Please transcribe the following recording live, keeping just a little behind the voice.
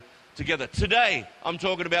together. Today, I'm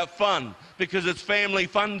talking about fun because it's Family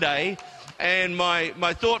Fun Day, and my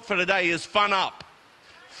thought for today is fun up.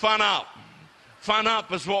 Fun up. Fun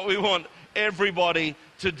up is what we want everybody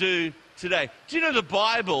to do today. Do you know the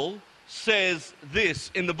Bible says this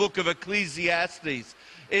in the book of Ecclesiastes?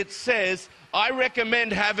 It says, I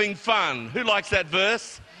recommend having fun. Who likes that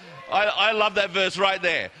verse? I love that verse right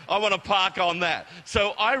there. I want to park on that.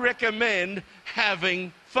 So I recommend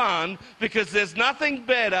having fun because there's nothing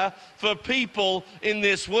better for people in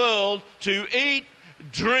this world to eat,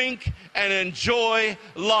 drink, and enjoy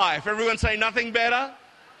life. Everyone say nothing better?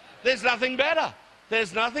 There's nothing better.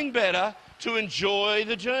 There's nothing better to enjoy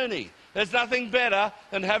the journey. There's nothing better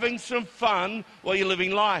than having some fun while you're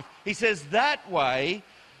living life. He says that way,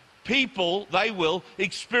 people, they will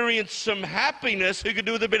experience some happiness. Who could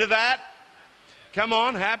do with a bit of that? Come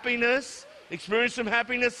on, happiness. Experience some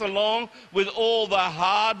happiness along with all the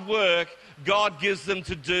hard work God gives them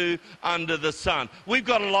to do under the sun. We've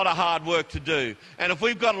got a lot of hard work to do. And if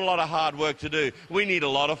we've got a lot of hard work to do, we need a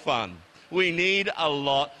lot of fun. We need a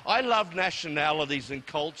lot. I love nationalities and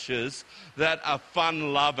cultures that are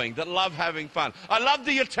fun-loving, that love having fun. I love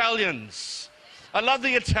the Italians. I love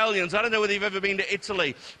the Italians. I don't know whether you've ever been to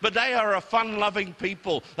Italy, but they are a fun-loving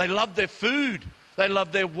people. They love their food. They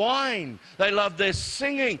love their wine. They love their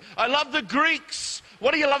singing. I love the Greeks.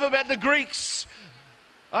 What do you love about the Greeks?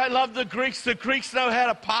 I love the Greeks. The Greeks know how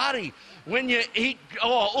to party. When you eat,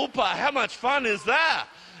 upa, how much fun is that?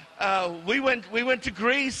 We went to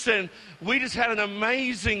Greece and we just had an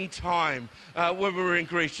amazing time when we were in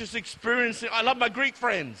Greece. Just experiencing. I love my Greek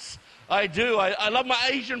friends. I do. I love my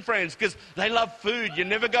Asian friends because they love food. You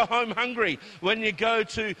never go home hungry when you go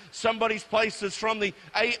to somebody's place that's from the...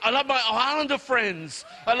 I love my Islander friends.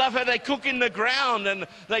 I love how they cook in the ground and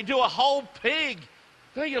they do a whole pig.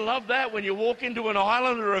 Don't you love that when you walk into an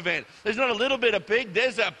Islander event? There's not a little bit of pig,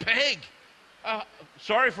 there's a pig.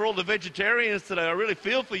 Sorry for all the vegetarians today. I really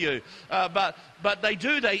feel for you. But they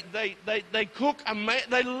do. They cook.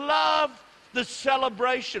 They love the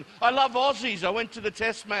celebration. I love Aussies. I went to the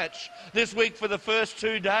test match this week for the first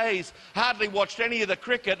 2 days. Hardly watched any of the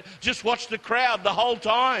cricket. Just watched the crowd the whole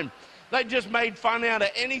time. They just made fun out of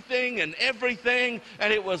anything and everything,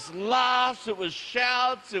 and it was laughs, it was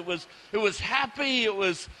shouts, it was happy, it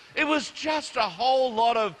was just a whole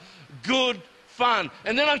lot of good fun.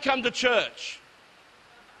 And then I come to church.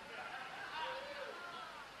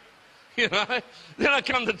 You know, then I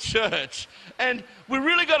come to church, and we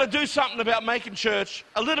really got to do something about making church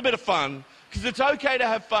a little bit of fun, because it's okay to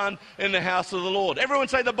have fun in the house of the Lord. Everyone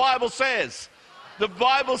say the Bible says. The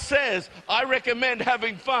Bible says, I recommend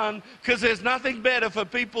having fun because there's nothing better for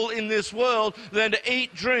people in this world than to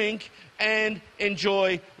eat, drink, and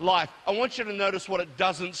enjoy life. I want you to notice what it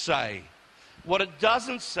doesn't say. What it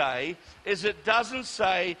doesn't say is it doesn't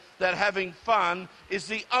say that having fun is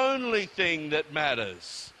the only thing that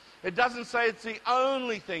matters. It doesn't say it's the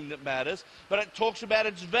only thing that matters, but it talks about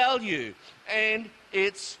its value and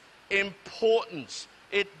its importance.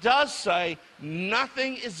 It does say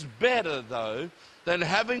nothing is better, though, than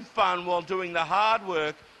having fun while doing the hard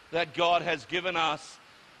work that God has given us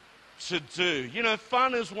to do. You know,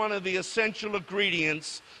 fun is one of the essential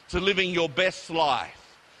ingredients to living your best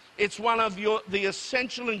life. It's one of the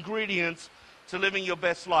essential ingredients to living your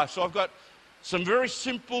best life. So I've got some very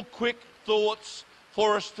simple, quick thoughts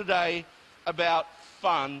for us today about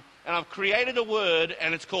fun. And I've created a word,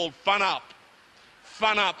 and it's called fun up.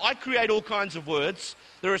 Fun up. I create all kinds of words.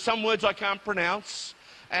 There are some words I can't pronounce,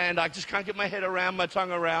 and I just can't get my head around, my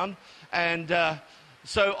tongue around. And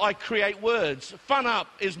so I create words. Fun up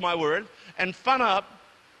is my word. And fun up,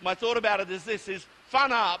 my thought about it is this, is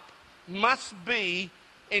fun up must be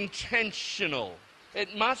intentional.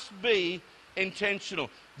 It must be intentional.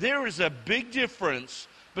 There is a big difference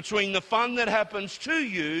between the fun that happens to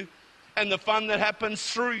you and the fun that happens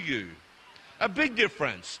through you. A big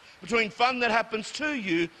difference between fun that happens to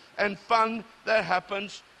you and fun that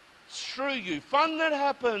happens through you. Fun that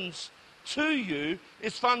happens to you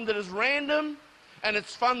is fun that is random, and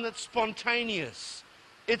it's fun that's spontaneous.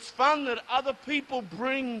 It's fun that other people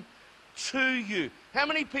bring to you. How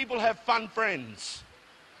many people have fun friends?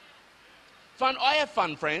 I have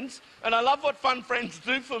fun friends, and I love what fun friends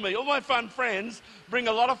do for me. All my fun friends bring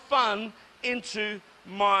a lot of fun into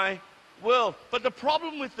my world. But the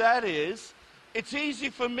problem with that is, it's easy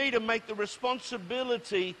for me to make the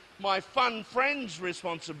responsibility my fun friend's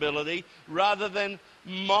responsibility rather than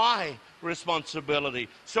my responsibility.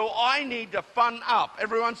 So I need to fun up.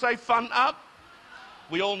 Everyone say fun up?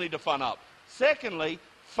 We all need to fun up. Secondly,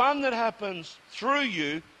 fun that happens through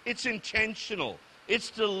you, it's intentional.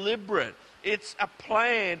 It's deliberate. It's a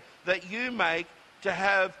plan that you make to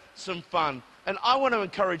have some fun. And I want to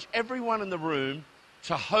encourage everyone in the room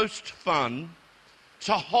to host fun,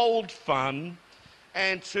 to hold fun,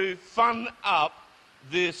 and to fun up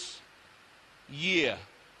this year.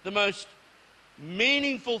 The most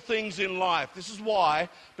meaningful things in life. This is why,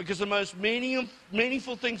 because the most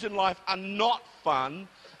meaningful things in life are not fun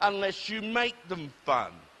unless you make them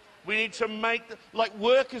fun. We need to make them, like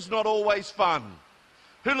work is not always fun.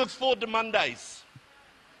 Who looks forward to Mondays?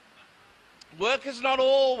 Work is not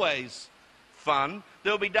always fun.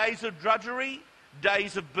 There will be days of drudgery,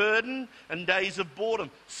 days of burden, and days of boredom.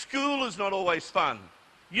 School is not always fun.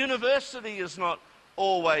 University is not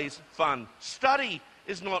always fun. Study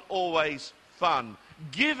is not always fun.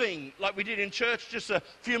 Giving, like we did in church just a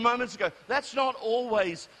few moments ago, that's not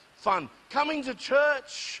always fun. Coming to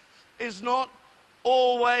church is not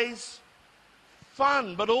always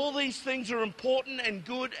fun, but all these things are important and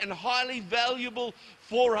good and highly valuable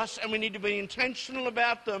for us, and we need to be intentional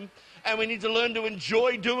about them, and we need to learn to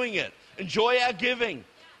enjoy doing it. Enjoy our giving.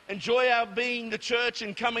 Enjoy our being the church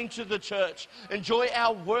and coming to the church. Enjoy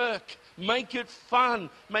our work. Make it fun.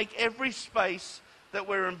 Make every space that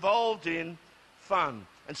we're involved in fun.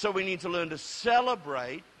 And so we need to learn to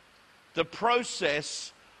celebrate the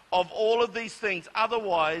process of all of these things.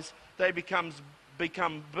 Otherwise, they become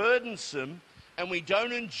burdensome, and we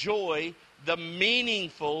don't enjoy the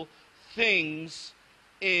meaningful things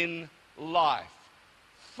in life.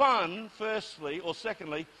 Fun, firstly, or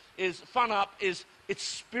secondly, it's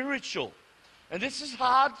spiritual. And this is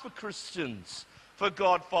hard for Christians, for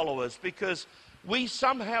God followers, because we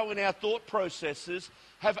somehow in our thought processes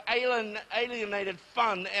have alienated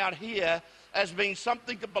fun out here as being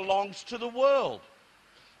something that belongs to the world.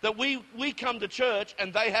 That we come to church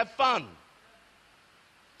and they have fun.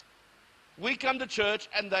 We come to church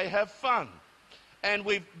and they have fun. And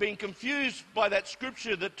we've been confused by that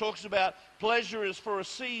scripture that talks about pleasure is for a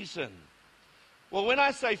season. Well, when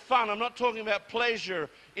I say fun, I'm not talking about pleasure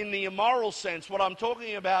in the immoral sense. What I'm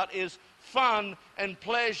talking about is fun and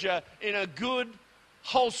pleasure in a good,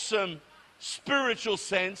 wholesome, spiritual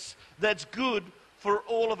sense that's good for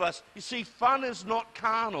all of us. You see, fun is not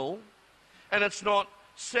carnal and it's not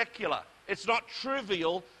secular. It's not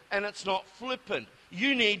trivial and it's not flippant.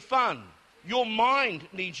 You need fun. Your mind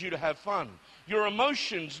needs you to have fun. Your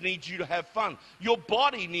emotions need you to have fun. Your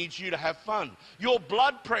body needs you to have fun. Your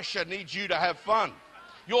blood pressure needs you to have fun.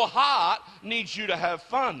 Your heart needs you to have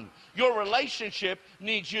fun. Your relationship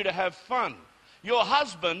needs you to have fun. Your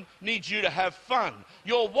husband needs you to have fun.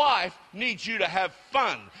 Your wife needs you to have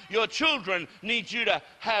fun. Your children need you to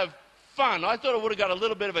have fun. I thought I would have got a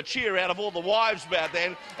little bit of a cheer out of all the wives about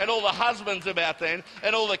then, and all the husbands about then,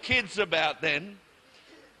 and all the kids about then.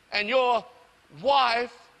 And your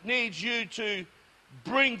wife needs you to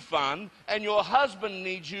bring fun, and your husband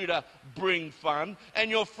needs you to bring fun, and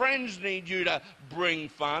your friends need you to bring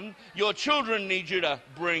fun, your children need you to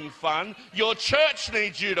bring fun, your church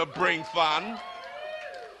needs you to bring fun.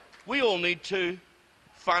 We all need to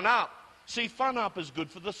fun up. See, fun up is good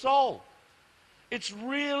for the soul. It's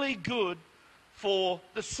really good for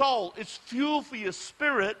the soul. It's fuel for your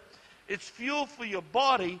spirit, it's fuel for your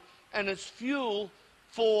body, and it's fuel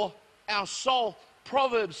for our soul.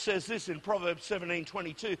 Proverbs says this in Proverbs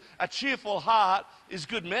 17:22, a cheerful heart is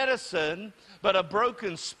good medicine, but a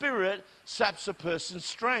broken spirit saps a person's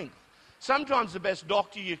strength. Sometimes the best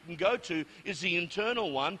doctor you can go to is the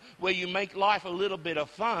internal one, where you make life a little bit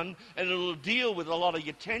of fun, and it'll deal with a lot of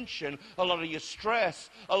your tension, a lot of your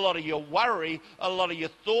stress, a lot of your worry, a lot of your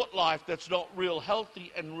thought life that's not real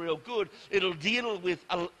healthy and real good. It'll deal with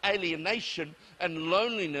alienation and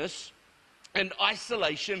loneliness. And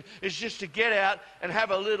isolation is just to get out and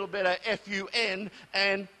have a little bit of fun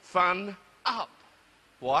and fun up.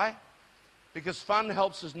 Why? Because fun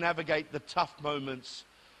helps us navigate the tough moments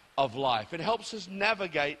of life. It helps us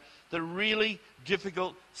navigate the really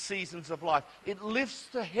difficult seasons of life. It lifts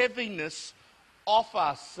the heaviness off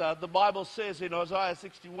us. The Bible says in Isaiah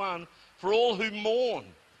 61, for all who mourn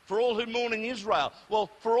in Israel, well,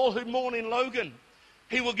 for all who mourn in Logan,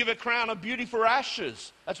 He will give a crown of beauty for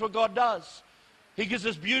ashes. That's what God does. He gives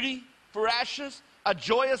us beauty for ashes, a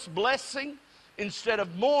joyous blessing instead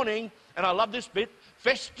of mourning. And I love this bit,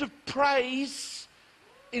 festive praise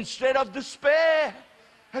instead of despair.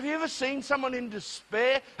 Have you ever seen someone in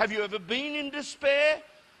despair? Have you ever been in despair?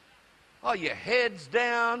 Oh, your head's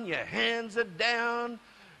down, your hands are down,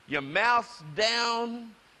 your mouth's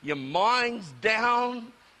down, your mind's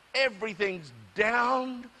down, everything's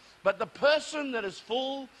down. But the person that is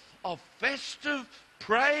full of festive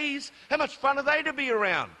praise, how much fun are they to be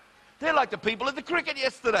around? They're like the people at the cricket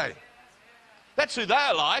yesterday. That's who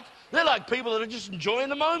they're like. They're like people that are just enjoying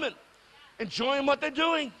the moment. enjoying what they're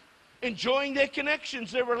doing, enjoying their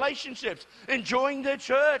connections, their relationships, enjoying their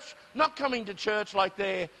church, not coming to church like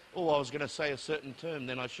I was going to say a certain term,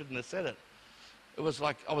 then I shouldn't have said it. It was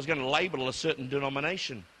like I was going to label a certain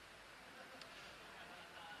denomination.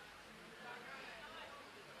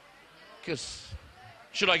 Because,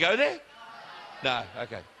 should I go there? No,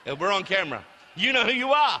 okay. We're on camera. You know who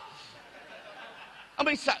you are. I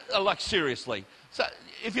mean, seriously. So,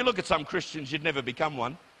 if you look at some Christians, you'd never become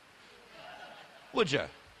one. Would you?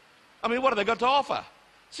 I mean, what have they got to offer?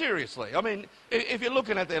 Seriously. I mean, if you're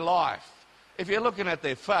looking at their life, if you're looking at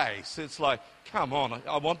their face, it's like, come on,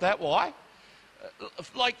 I want that. Why?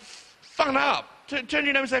 Fun up. Turn to your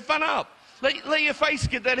neighbor and say, fun up. Let your face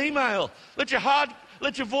get that email. Let your heart,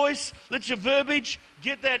 let your voice, let your verbiage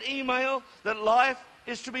get that email that life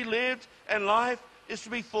is to be lived and life is to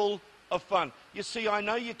be full of fun. You see, I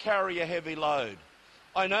know you carry a heavy load.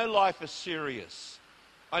 I know life is serious.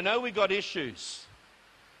 I know we got issues.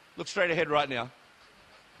 Look straight ahead right now.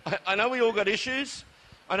 I know we all got issues.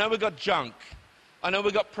 I know we got junk. I know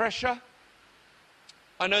we got pressure.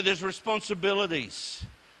 I know there's responsibilities.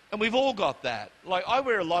 And we've all got that. Like, I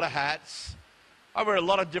wear a lot of hats. I wear a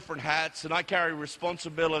lot of different hats, and I carry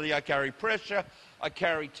responsibility. I carry pressure. I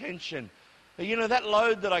carry tension. And you know, that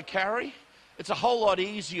load that I carry, it's a whole lot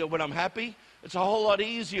easier when I'm happy. It's a whole lot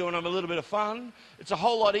easier when I'm a little bit of fun. It's a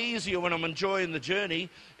whole lot easier when I'm enjoying the journey.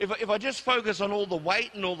 If I just focus on all the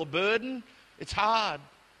weight and all the burden, it's hard.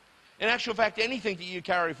 In actual fact, anything that you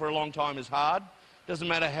carry for a long time is hard. Doesn't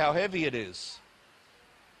matter how heavy it is.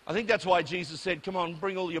 I think that's why Jesus said, come on,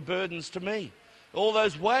 bring all your burdens to me. All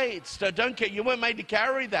those weights, don't care. You weren't made to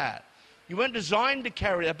carry that. You weren't designed to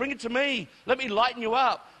carry that. Bring it to me. Let me lighten you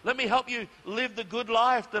up. Let me help you live the good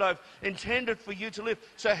life that I've intended for you to live.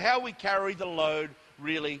 So how we carry the load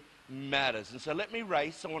really matters. And so let me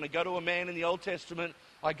race. I want to go to a man in the Old Testament.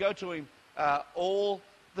 I go to him all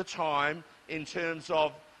the time in terms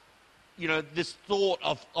of, you know, this thought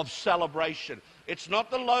of celebration. It's not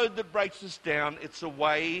the load that breaks us down. It's the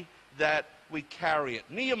way that we carry it.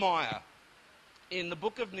 Nehemiah. In the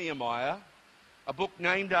book of Nehemiah, a book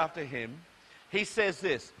named after him, he says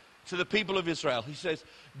this to the people of Israel. He says,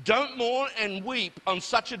 don't mourn and weep on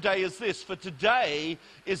such a day as this, for today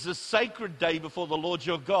is a sacred day before the Lord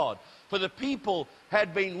your God. For the people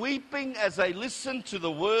had been weeping as they listened to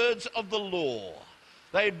the words of the law.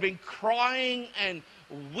 They had been crying and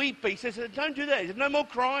weeping. He says, don't do that. He said, no more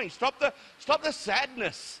crying. Stop the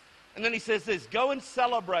sadness. And then he says this, go and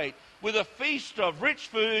celebrate with a feast of rich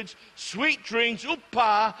foods, sweet drinks, Up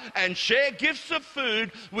Ps, and share gifts of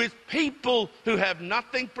food with people who have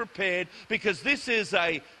nothing prepared, because this is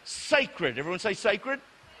a sacred, everyone say sacred?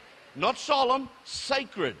 Not solemn,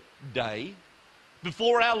 sacred day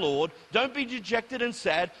before our Lord. Don't be dejected and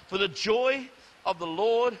sad, for the joy of the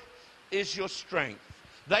Lord is your strength.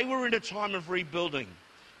 They were in a time of rebuilding.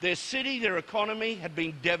 Their city, their economy had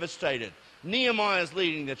been devastated. Nehemiah is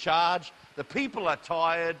leading the charge. The people are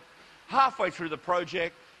tired. Halfway through the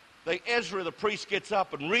project, Ezra the priest gets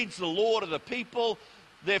up and reads the law to the people.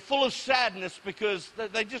 They're full of sadness because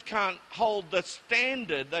they just can't hold the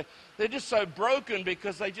standard. They're just so broken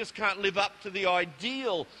because they just can't live up to the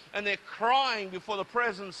ideal. And they're crying before the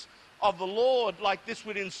presence of the Lord like this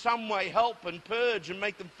would in some way help and purge and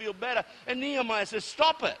make them feel better. And Nehemiah says,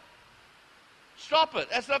 stop it. Stop it.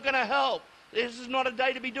 That's not going to help. This is not a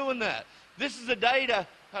day to be doing that. This is a day to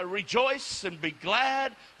rejoice and be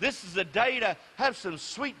glad. This is a day to have some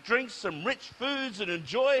sweet drinks, some rich foods, and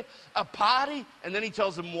enjoy a party. And then he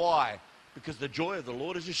tells them why. Because the joy of the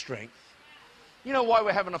Lord is your strength. You know why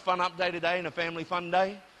we're having a fun up day today and a family fun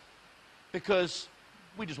day? Because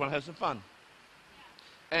we just want to have some fun.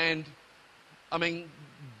 And, I mean,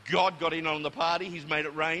 God got in on the party. He's made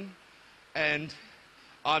it rain. And,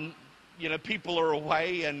 you know, people are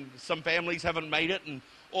away and some families haven't made it and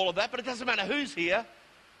all of that. But it doesn't matter who's here.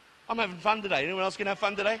 I'm having fun today. Anyone else can have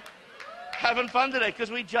fun today? Having fun today because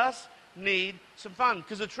we just need some fun.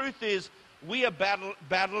 Because the truth is, we are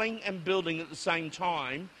battling and building at the same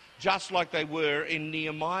time, just like they were in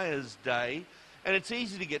Nehemiah's day. And it's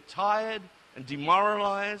easy to get tired and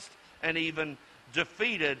demoralized and even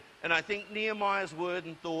defeated. And I think Nehemiah's word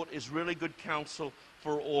and thought is really good counsel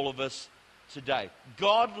for all of us today.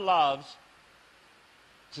 God loves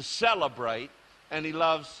to celebrate, and he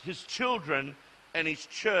loves his children and his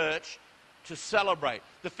church to celebrate.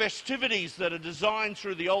 The festivities that are designed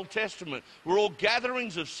through the Old Testament were all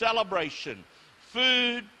gatherings of celebration.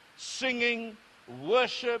 Food, singing,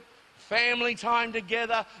 worship, family time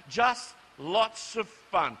together, just lots of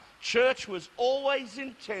fun. Church was always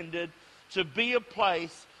intended to be a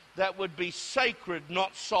place that would be sacred,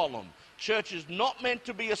 not solemn. Church is not meant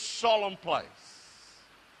to be a solemn place.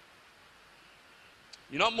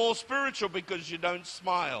 You're not more spiritual because you don't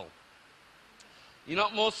smile. You're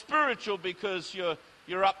not more spiritual because you're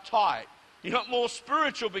uptight. You're not more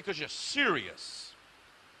spiritual because you're serious.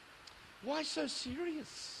 Why so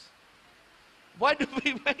serious? Why do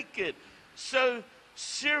we make it so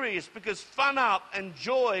serious? Because fun up and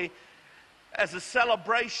joy as a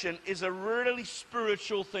celebration is a really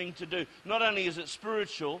spiritual thing to do. Not only is it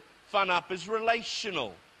spiritual, fun up is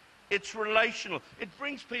relational. It's relational. It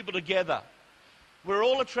brings people together. We're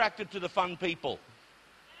all attracted to the fun people.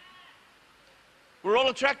 We're all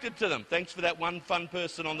attracted to them. Thanks for that one fun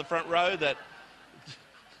person on the front row.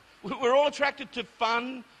 We're all attracted to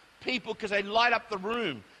fun people because they light up the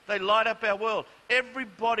room. They light up our world.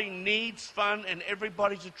 Everybody needs fun and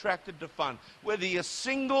everybody's attracted to fun. Whether you're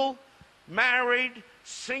single, married,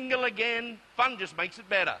 single again, fun just makes it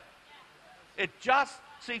better.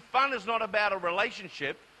 Fun is not about a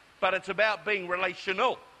relationship, but it's about being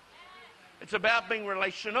relational. It's about being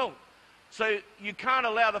relational. So you can't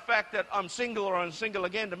allow the fact that I'm single or I'm single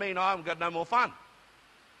again to mean I haven't got no more fun.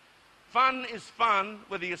 Fun is fun,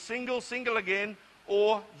 whether you're single, single again,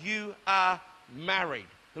 or you are married.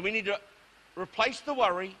 And we need to replace the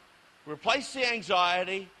worry, replace the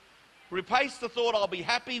anxiety, replace the thought I'll be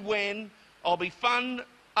happy when, I'll be fun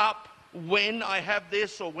up when I have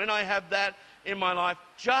this or when I have that in my life.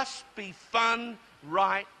 Just be fun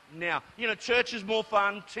right now. You know, church is more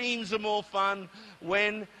fun, teams are more fun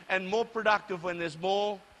and more productive when there's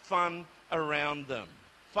more fun around them.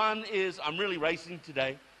 Fun is, I'm really racing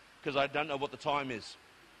today because I don't know what the time is.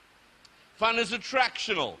 Fun is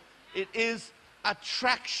attractional. It is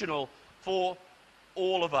attractional for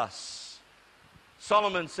all of us.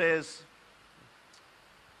 Solomon says,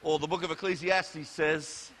 or the book of Ecclesiastes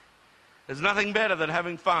says, there's nothing better than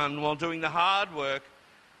having fun while doing the hard work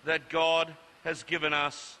that God has given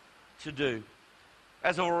us to do.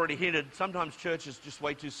 As I've already hinted, sometimes church is just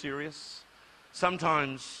way too serious.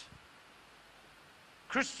 Sometimes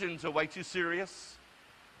Christians are way too serious.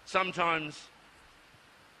 Sometimes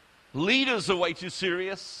leaders are way too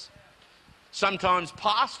serious. Sometimes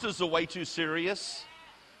pastors are way too serious.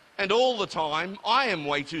 And all the time, I am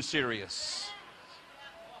way too serious.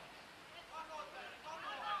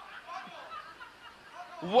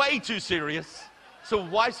 Way too serious. So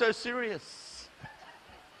why so serious?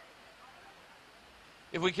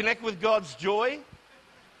 If we connect with God's joy,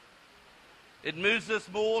 it moves us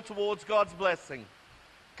more towards God's blessing.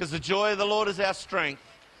 Because the joy of the Lord is our strength.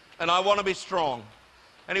 And I want to be strong.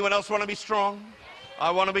 Anyone else want to be strong?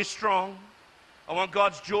 I want to be strong. I want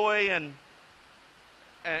God's joy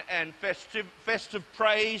and festive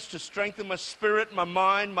praise to strengthen my spirit, my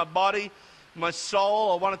mind, my body, my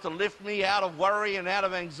soul. I want it to lift me out of worry and out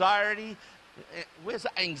of anxiety. Where's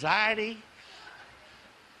the anxiety?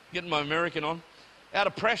 Getting my American on. Out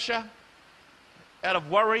of pressure, out of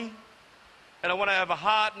worry. And I want to have a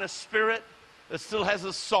heart and a spirit that still has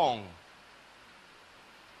a song.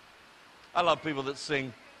 I love people that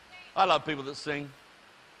sing. I love people that sing.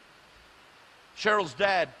 Cheryl's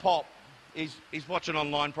dad, Pop, he's watching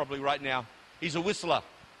online probably right now. He's a whistler.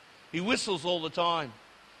 He whistles all the time.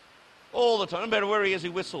 All the time. No matter where he is, he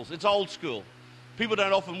whistles. It's old school. People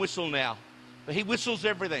don't often whistle now. But he whistles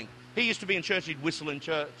everything. He used to be in church, he'd whistle in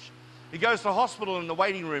church. He goes to the hospital in the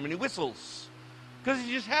waiting room and he whistles. Because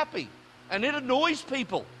he's just happy. And it annoys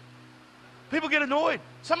people. People get annoyed.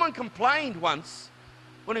 Someone complained once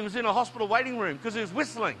when he was in a hospital waiting room because he was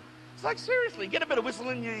whistling. It's like, seriously, get a bit of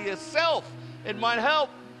whistling yourself. It might help.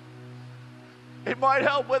 It might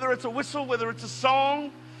help, whether it's a whistle, whether it's a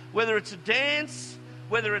song, whether it's a dance,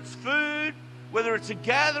 whether it's food, whether it's a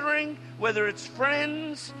gathering, whether it's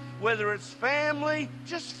friends, whether it's family.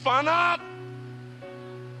 Just fun up.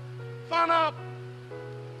 Fun up.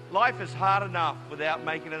 Life is hard enough without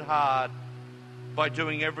making it hard by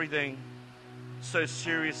doing everything so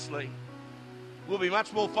seriously. Will be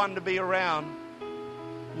much more fun to be around.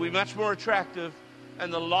 Will be much more attractive,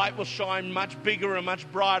 and the light will shine much bigger and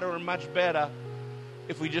much brighter and much better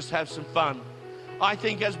if we just have some fun. I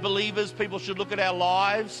think as believers, people should look at our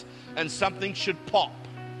lives and something should pop.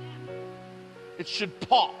 It should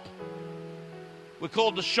pop. We're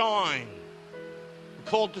called to shine. We're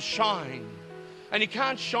called to shine. And you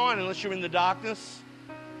can't shine unless you're in the darkness.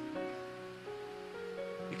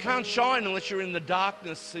 You can't shine unless you're in the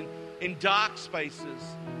darkness, in dark spaces,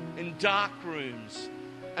 in dark rooms.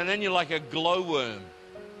 And then you're like a glowworm.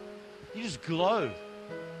 You just glow.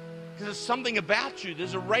 Because there's something about you.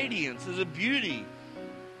 There's a radiance. There's a beauty.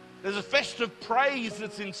 There's a festive praise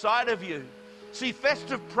that's inside of you. See,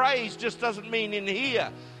 festive praise just doesn't mean in here.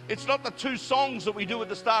 It's not the 2 songs that we do at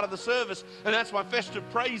the start of the service, and that's my festive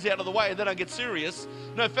praise out of the way, and then I get serious.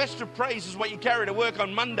 No, festive praise is what you carry to work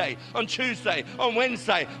on Monday, on Tuesday, on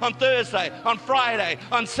Wednesday, on Thursday, on Friday,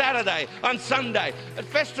 on Saturday, on Sunday. And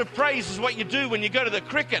festive praise is what you do when you go to the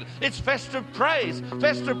cricket. It's festive praise.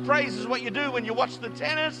 Festive praise is what you do when you watch the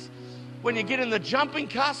tennis, when you get in the jumping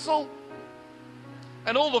castle,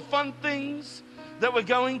 and all the fun things that we're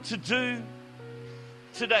going to do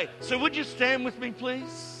today. So would you stand with me,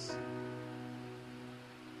 please?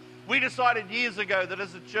 We decided years ago that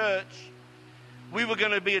as a church, we were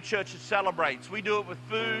going to be a church that celebrates. We do it with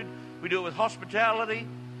food, we do it with hospitality,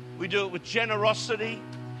 we do it with generosity.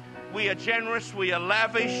 We are generous, we are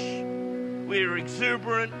lavish, we are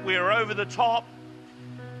exuberant, we are over the top.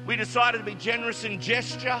 We decided to be generous in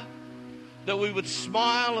gesture, that we would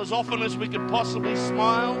smile as often as we could possibly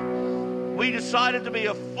smile. We decided to be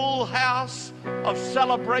a full house of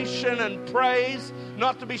celebration and praise,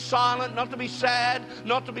 not to be silent, not to be sad,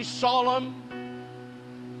 not to be solemn,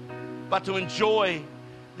 but to enjoy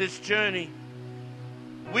this journey.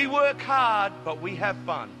 We work hard, but we have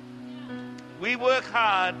fun. We work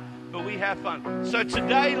hard, but we have fun. So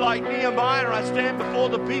today, like Nehemiah, I stand before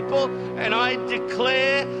the people and I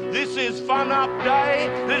declare this is Fun Up Day.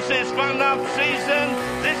 This is Fun Up season.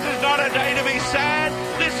 This is not a day to be sad.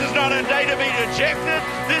 This is not a day to be dejected.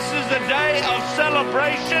 This is a day of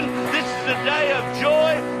celebration. This is a day of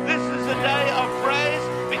joy. This is a day of praise,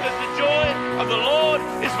 because the joy of the Lord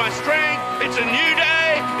is my strength. It's a new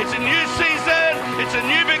day. It's a new season. It's a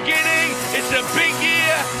new beginning. It's a big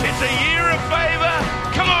year. It's a year of favor.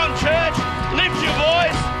 Come on, church. Lift your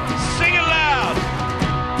voice. Sing it loud.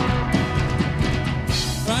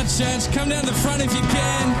 Right, church, come down the front if you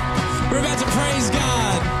can. We're about to praise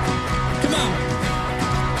God. Come on.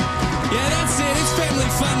 Yeah, that's it. It's Family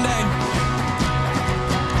Fun Day.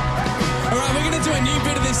 All right, we're going to do a new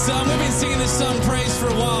bit of this song. We've been singing this song, Praise, for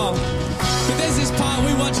a while. But there's this part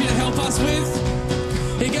we want you to help us with.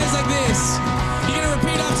 It goes like this. You're going to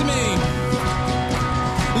repeat after me.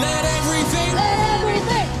 Let everything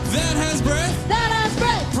that has breath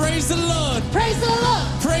praise the Lord. Praise the Lord.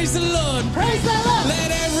 Praise the Lord. Praise the Lord.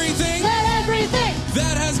 Let everything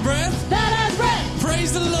that has breath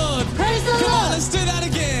praise the Lord. Praise the Lord. Come on, let's do that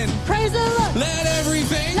again. Praise the Lord. Let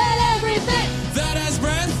everything that has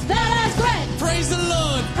breath praise the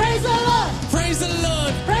Lord. Praise the Lord. Praise the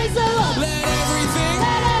Lord. Praise the Lord. Let everything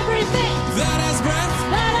that has breath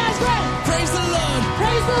praise the Lord.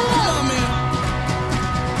 Praise the Lord. Come on, man.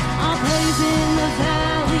 I'll praise in the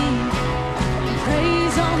valley,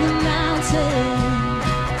 praise on the mountain.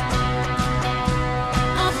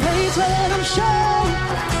 I'll praise when I'm sure,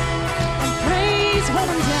 and praise when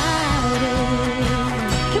I'm doubting.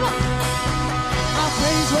 Come on. I'll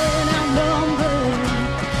praise when I'm numbered,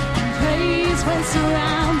 and praise when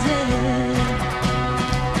surrounded.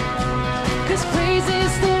 'Cause praise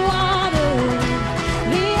is the water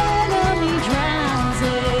the enemy drowns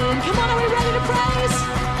in. Come on, are we ready to praise?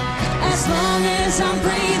 As long as I'm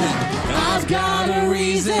breathing, I've got a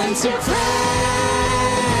reason to praise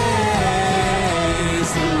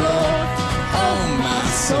the Lord, oh my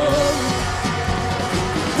soul.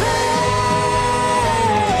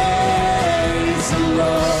 Praise the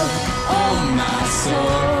Lord, oh my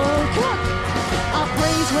soul. Come on. I'll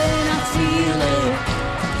praise when I feel it,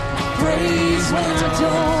 I'll praise when I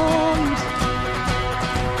don't.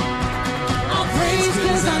 I'll praise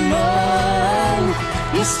 'cause I know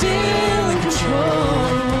you're still in control.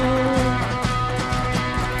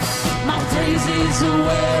 My praise is a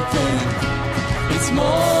weapon, it's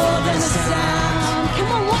more than a sound. Come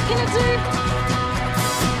on, what can it do?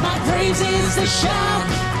 My praise is the shout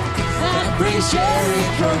that brings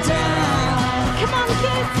Jericho down. Come on,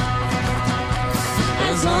 kids.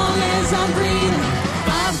 As long as I'm breathing,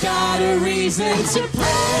 I've got a reason to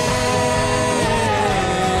praise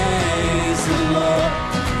the Lord,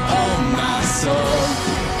 oh my soul.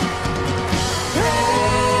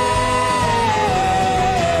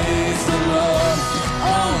 Praise the Lord,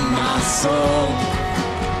 oh my soul.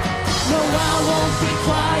 No, I won't be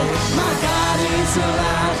quiet, my God is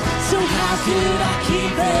alive, so how could I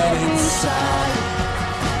keep it inside?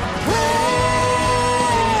 Praise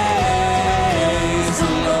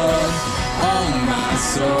the Lord, oh my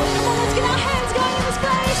soul. Come on, let's get our hands going in this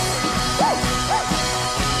place. Woo!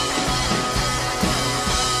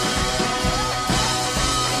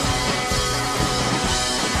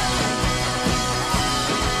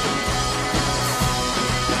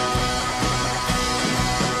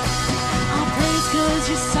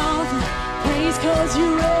 You're sovereign, praise 'cause you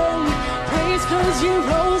reign, praise 'cause you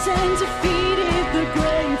rose and defeated the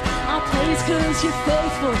grave. I'll praise Praise 'cause you're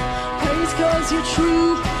faithful. Praise 'cause you're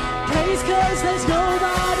true. Praise 'cause there's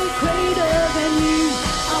nobody greater than you.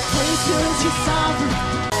 I praise 'cause you're sovereign.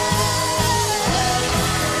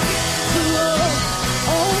 The Lord,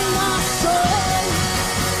 oh my soul.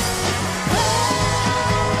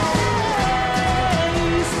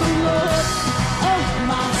 Praise the Lord, oh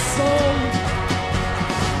my soul.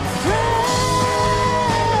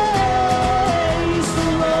 Praise the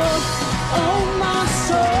Lord, oh my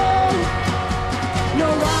soul. No,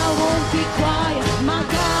 I won't be quiet. My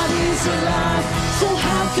God is alive. So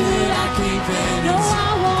how could I keep it? No,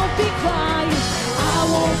 I won't be quiet. I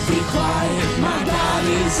won't be quiet. My God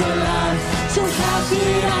is alive. So how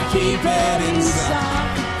could I keep it inside?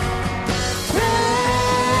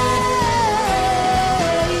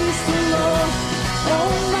 Praise the Lord,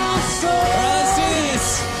 oh my soul. Let's do this.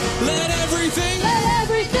 Let everything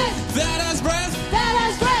that has breath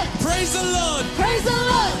praise the Lord. Praise the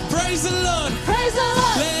Lord, Praise the Lord. praise the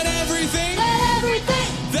Lord. Let everything Everything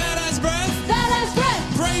that has breath that has breath,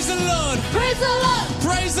 praise the Lord. praise the Lord,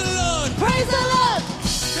 Praise the Lord. praise the Lord.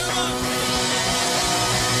 Come on.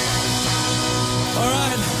 All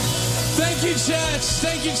right. Thank you, church.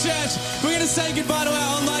 Thank you, church. We're going to say goodbye to our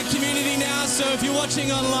online community now. So if you're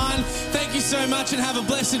watching online, thank you so much and have a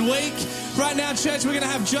blessed week. Right now, church, we're going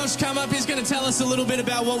to have Josh come up. He's going to tell us a little bit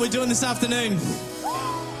about what we're doing this afternoon.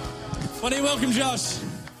 Why don't you welcome Josh?